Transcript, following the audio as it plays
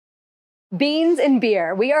Beans and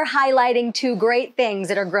beer. We are highlighting two great things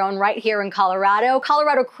that are grown right here in Colorado.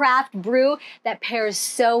 Colorado craft brew that pairs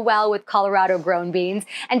so well with Colorado grown beans.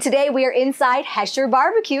 And today we are inside Hesher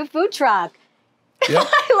BBQ food truck. Yep.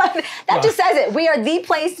 I love it. That just says it. We are the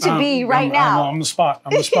place to be right now. I'm the spot.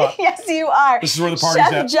 I'm the spot. Yes, you are. This is where the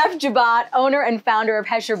party's at. Jeff Gebott, owner and founder of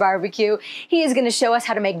Hesher BBQ. He is going to show us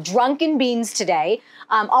how to make drunken beans today,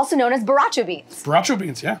 also known as Borracho Beans. Borracho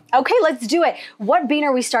beans, yeah. Okay, let's do it. What bean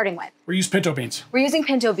are we starting with? We use pinto beans. We're using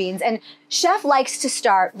pinto beans, and Chef likes to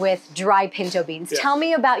start with dry pinto beans. Yeah. Tell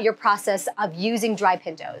me about your process of using dry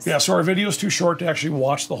pintos. Yeah, so our video is too short to actually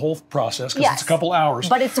watch the whole process because it's a couple hours.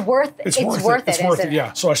 But it's worth it. It's worth it,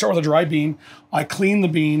 yeah. So I start with a dry bean. I clean the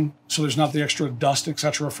bean so there's not the extra dust,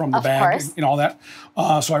 etc., from the bag and all that.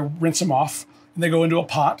 So I rinse them off, and they go into a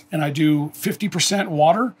pot, and I do 50%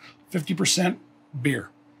 water, 50% beer.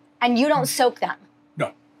 And you don't soak them.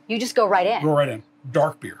 No. You just go right in. Go right in.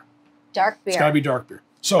 Dark beer. Dark beer. It's got to be dark beer.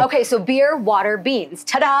 So okay, so beer, water, beans.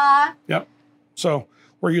 Ta-da! Yep. So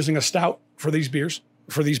we're using a stout for these beers,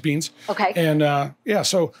 for these beans. Okay. And yeah,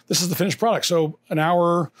 so this is the finished product. So an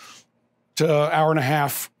hour to hour and a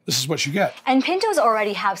half, this is what you get. And pintos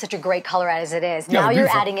already have such a great color as it is. Yeah, now you're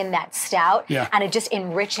beautiful. adding in that stout, and it just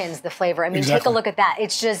enriches the flavor. I mean, take a look at that.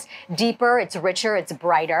 It's just deeper, it's richer, it's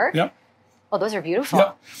brighter. Yep. Oh, those are beautiful.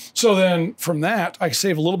 Yep. So then from that, I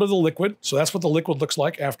save a little bit of the liquid. So that's what the liquid looks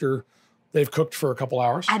like after they've cooked for a couple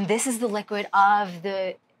hours. And this is the liquid of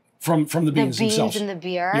the from the beans themselves. And the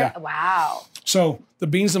beer. Yeah. Wow. So the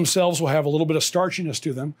beans themselves will have a little bit of starchiness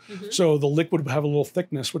to them. So the liquid will have a little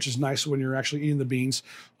thickness, which is nice when you're actually eating the beans.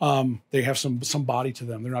 They have some body to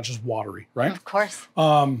them. They're not just watery, right? Of course.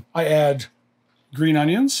 I add green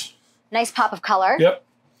onions. Nice pop of color. Yep.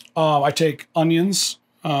 I take onions,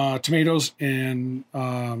 tomatoes, and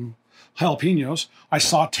jalapenos. I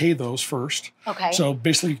saute those first. Okay. So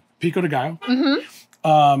basically pico de gallo.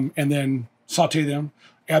 And then saute them.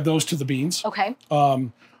 Add those to the beans. Okay.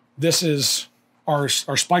 This is our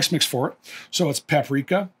spice mix for it. So it's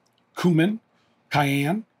paprika, cumin,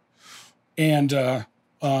 cayenne, and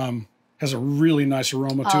has a really nice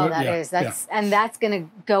aroma to it. And that's going to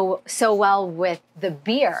go so well with the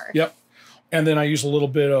beer. Yep. And then I use a little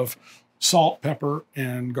bit of salt, pepper,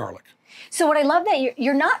 and garlic. So what I love that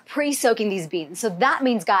you're not pre-soaking these beans. So that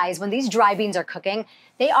means, guys, when these dry beans are cooking,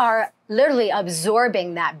 they are literally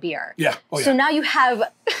absorbing that beer. Yeah. Oh, yeah. So now you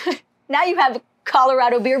have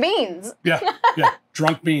Colorado beer beans. Yeah. Yeah.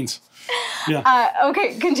 Drunk beans. Yeah.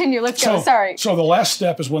 Okay, continue. Let's go. Sorry. So the last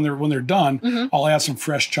step is when they're done, I'll add some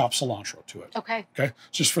fresh chopped cilantro to it. Okay. Okay.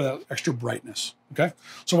 Just for that extra brightness. Okay.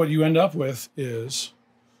 So what you end up with is.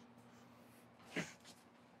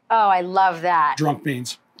 Oh, I love that. Drunk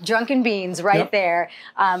beans. Drunken beans right there.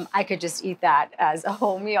 I could just eat that as a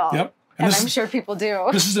whole meal. Yep. And I'm sure people do.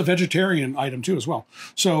 This is a vegetarian item too as well.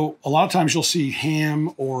 So a lot of times you'll see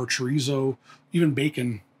ham or chorizo, even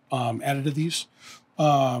bacon added to these.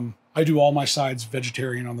 I do all my sides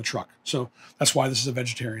vegetarian on the truck. So that's why this is a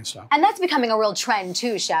vegetarian style. And that's becoming a real trend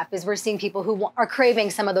too, Chef, is we're seeing people who are craving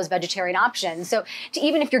some of those vegetarian options. So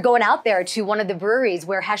even if you're going out there to one of the breweries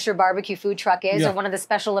where Hesher BBQ food truck is or one of the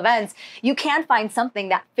special events, you can find something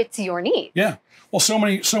that fits your needs. Yeah. Well, so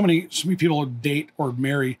many people date or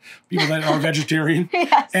marry people that are vegetarian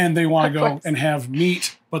and they want to go and have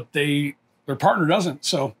meat, but their partner doesn't.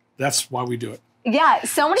 So that's why we do it. Yeah,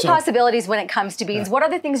 so many possibilities when it comes to beans. What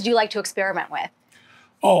other things do you like to experiment with?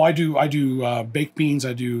 Oh, I do baked beans.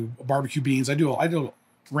 I do barbecue beans. I do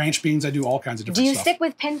ranch beans. I do all kinds of different stuff. Do you stick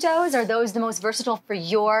with pintos? Are those the most versatile for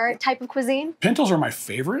your type of cuisine? Pintos are my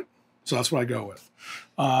favorite, so that's what I go with.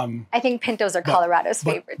 I think pintos are Colorado's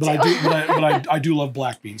favorite too. I do love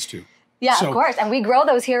black beans too. Yeah, of course. And we grow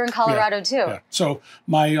those here in Colorado too. Yeah. So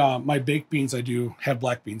my baked beans, I do have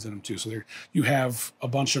black beans in them too. So you have a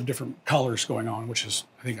bunch of different colors going on, which is,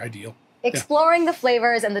 I think, ideal. Exploring the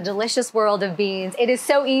flavors and the delicious world of beans. It is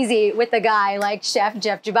so easy with a guy like Chef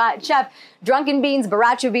Jeff Gebott. Chef, drunken beans,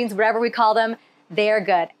 Borracho beans, whatever we call them, they are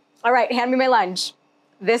good. All right, hand me my lunch.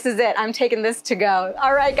 This is it. I'm taking this to go.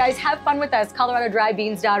 All right, guys, have fun with us.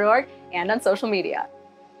 ColoradoDryBeans.org and on social media.